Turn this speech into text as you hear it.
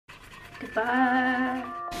Goodbye.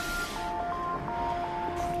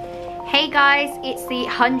 Hey guys, it's the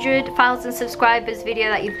 100,000 subscribers video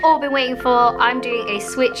that you've all been waiting for. I'm doing a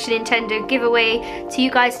Switch Nintendo giveaway to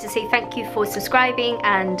you guys to say thank you for subscribing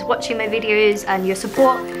and watching my videos and your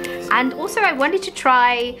support. And also I wanted to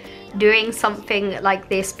try doing something like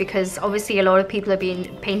this because obviously a lot of people have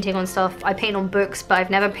been painting on stuff. I paint on books, but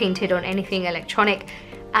I've never painted on anything electronic.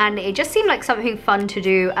 And it just seemed like something fun to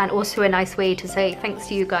do and also a nice way to say thanks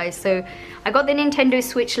to you guys. So I got the Nintendo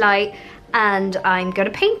Switch Lite and I'm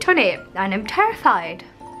gonna paint on it and I'm terrified,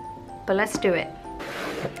 but let's do it.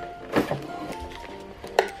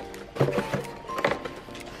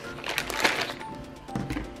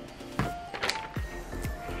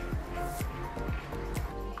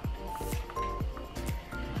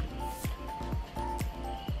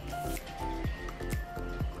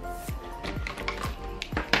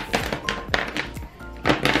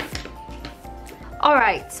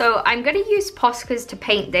 Alright, so I'm going to use Poscas to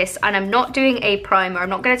paint this and I'm not doing a primer. I'm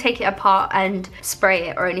not going to take it apart and spray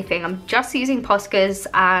it or anything. I'm just using Poscas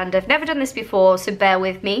and I've never done this before, so bear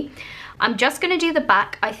with me. I'm just going to do the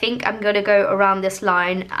back. I think I'm going to go around this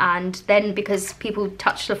line, and then because people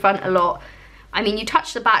touch the front a lot, I mean you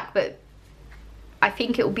touch the back, but I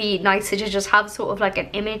think it will be nicer to just have sort of like an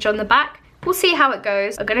image on the back. We'll see how it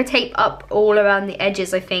goes. I'm gonna tape up all around the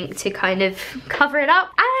edges, I think, to kind of cover it up.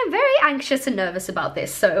 And I'm very anxious and nervous about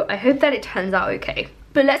this, so I hope that it turns out okay.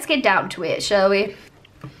 But let's get down to it, shall we?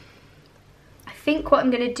 I think what I'm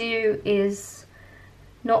gonna do is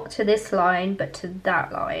not to this line, but to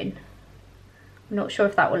that line. I'm not sure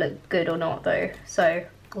if that will look good or not though, so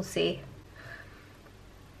we'll see.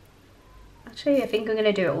 Actually, I think I'm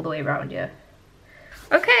gonna do it all the way around, yeah.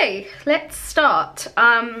 Okay, let's start.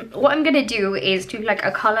 What I'm gonna do is do like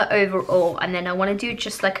a color overall, and then I want to do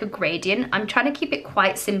just like a gradient. I'm trying to keep it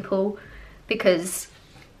quite simple because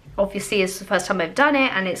obviously it's the first time I've done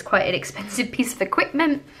it and it's quite an expensive piece of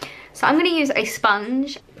equipment. So I'm gonna use a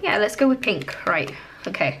sponge. Yeah, let's go with pink, right,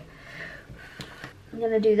 okay. I'm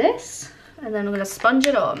gonna do this and then I'm gonna sponge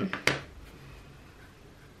it on.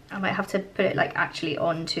 I might have to put it like actually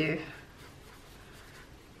onto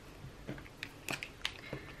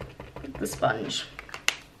the sponge.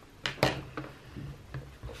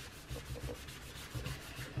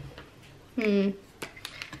 Didn't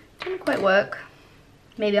quite work.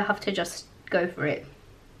 Maybe I'll have to just go for it.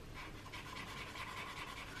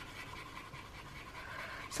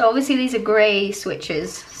 So obviously these are grey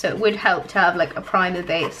switches, so it would help to have like a primer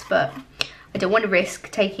base, but I don't want to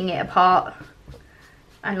risk taking it apart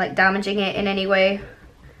and like damaging it in any way,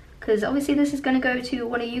 because obviously this is going to go to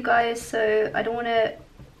one of you guys, so I don't want to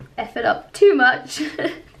F it up too much.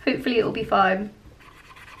 Hopefully it will be fine.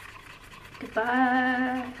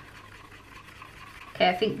 Goodbye. Okay,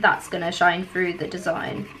 I think that's gonna shine through the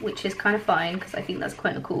design, which is kind of fine because I think that's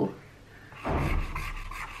kind of cool.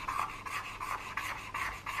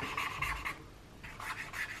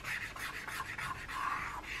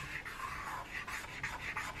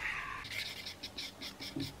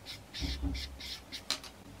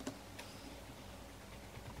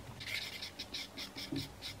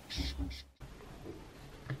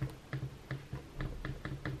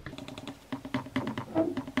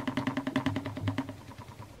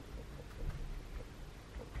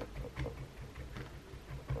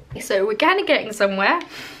 So we're kind of getting somewhere.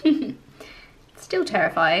 Still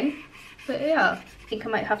terrifying, but yeah. I think I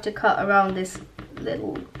might have to cut around this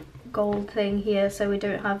little gold thing here so we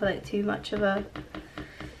don't have like too much of a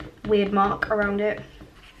weird mark around it.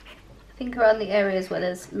 I think around the areas where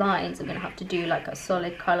there's lines I'm gonna have to do like a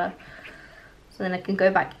solid color, so then I can go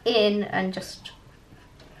back in and just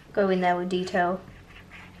go in there with detail.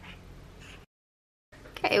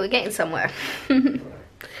 Okay, we're getting somewhere.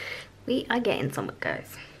 We are getting somewhere,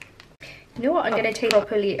 guys. You know what, I'm going to take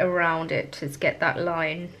properly around it to get that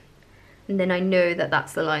line, and then I know that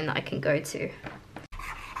that's the line that I can go to.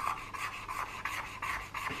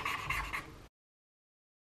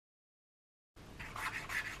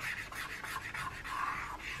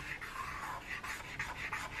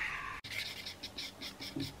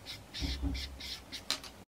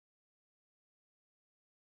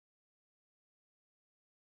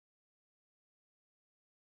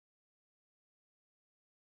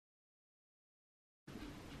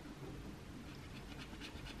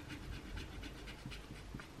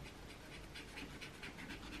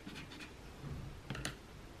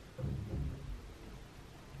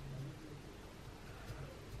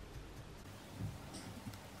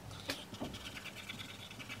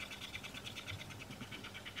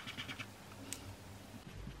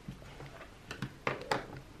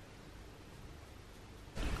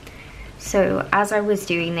 So as I was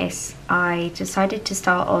doing this, I decided to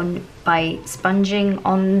start on by sponging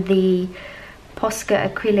on the Posca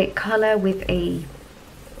acrylic colour with a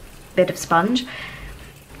bit of sponge,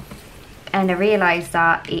 and I realised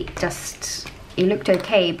that it looked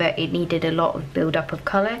okay, but it needed a lot of build up of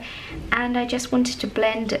colour, and I just wanted to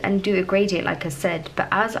blend and do a gradient like I said. But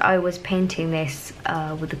as I was painting this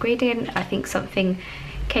with the gradient, I think something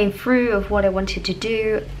came through of what I wanted to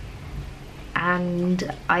do,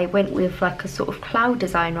 and I went with like a sort of cloud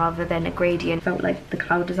design rather than a gradient. Felt like the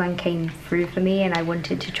cloud design came through for me, and I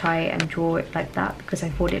wanted to try and draw it like that because I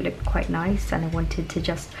thought it looked quite nice, and I wanted to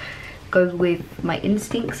just go with my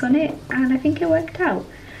instincts on it, and I think it worked out.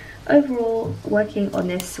 Overall, working on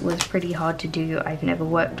this was pretty hard to do. I've never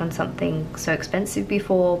worked on something so expensive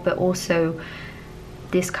before, but also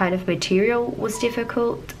this kind of material was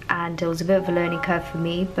difficult, and it was a bit of a learning curve for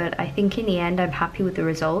me, but I think in the end I'm happy with the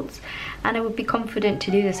results, and I would be confident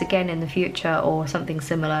to do this again in the future or something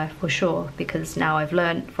similar for sure, because now I've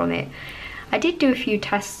learned from it. I did do a few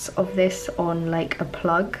tests of this on like a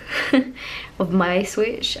plug of my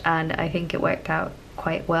switch, and I think it worked out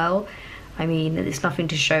quite well. I mean, there's nothing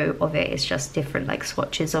to show of it, it's just different like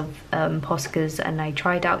swatches of Poscas, and I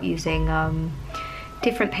tried out using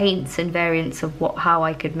different paints and variants of how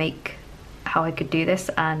I could do this,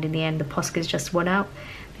 and in the end the Poscas just won out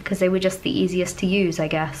because they were just the easiest to use, I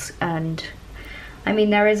guess. And I mean,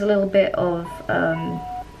 there is a little bit of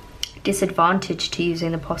disadvantage to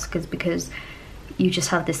using the Poscas because you just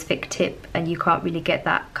have this thick tip and you can't really get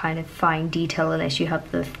that kind of fine detail unless you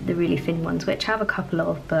have the really thin ones, which I have a couple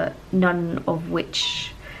of, but none of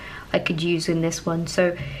which I could use in this one.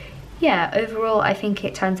 So yeah, overall I think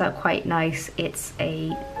it turns out quite nice. It's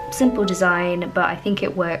a simple design, but I think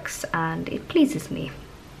it works and it pleases me.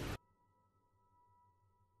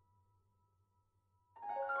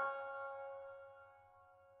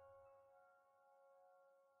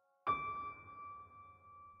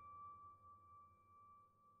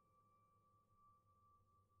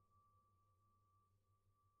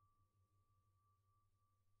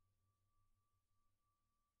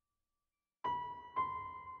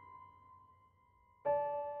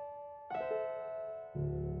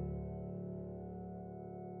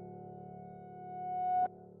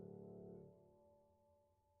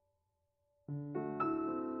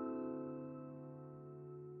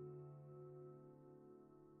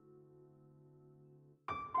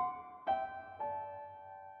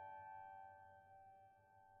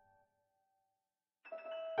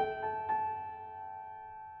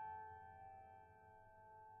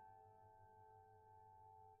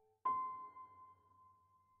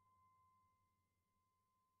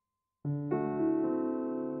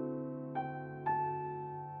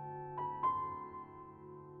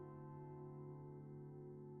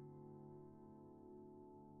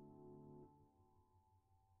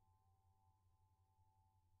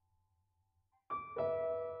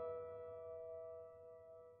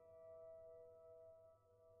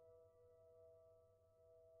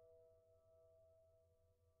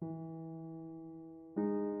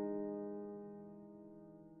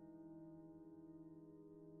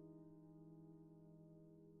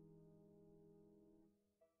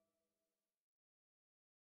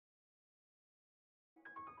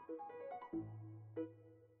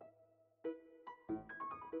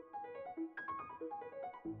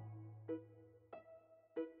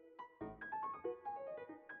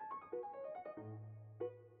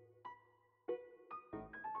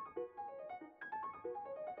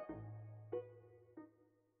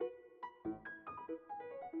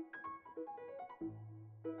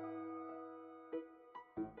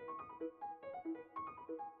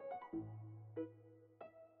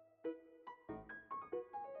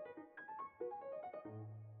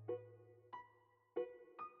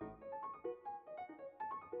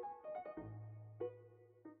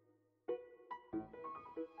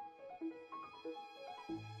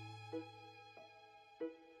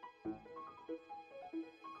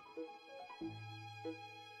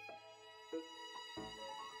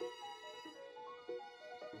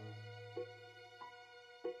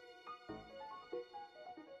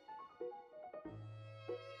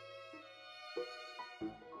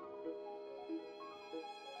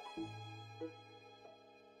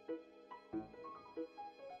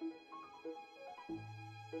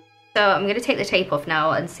 So I'm going to take the tape off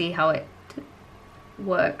now and see how it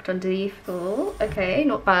worked underneath. Oh, okay,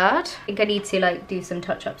 not bad. I think I need to like do some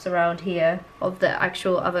touch-ups around here of the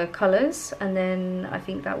actual other colours, and then I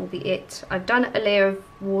think that will be it. I've done a layer of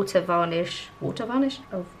varnish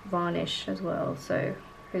as well, so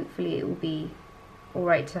hopefully it will be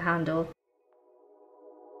alright to handle.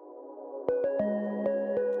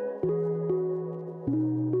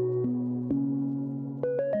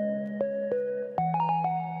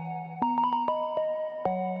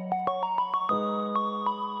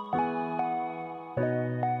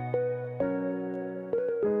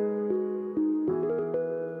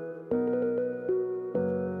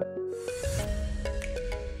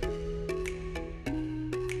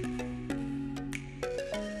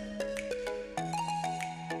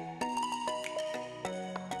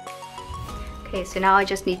 Okay, so now I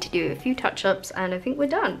just need to do a few touch-ups and I think we're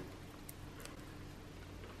done.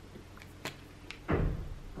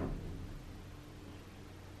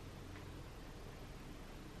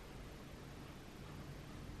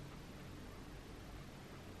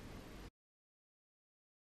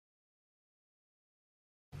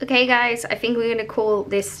 Okay guys, I think we're gonna call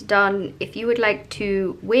this done. If you would like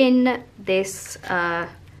to win this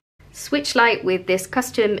Switch Lite with this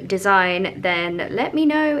custom design, then let me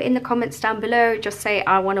know in the comments down below. Just say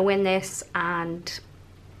I want to win this, and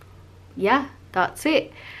yeah, that's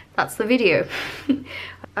it. That's the video.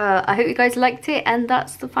 I hope you guys liked it, and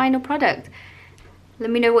that's the final product. Let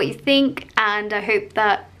me know what you think, and I hope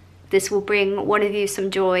that this will bring one of you some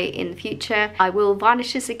joy in the future. I will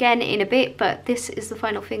varnish this again in a bit, but this is the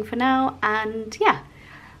final thing for now. And yeah,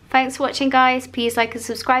 thanks for watching guys. Please like and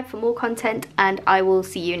subscribe for more content, and I will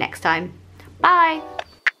see you next time. Bye!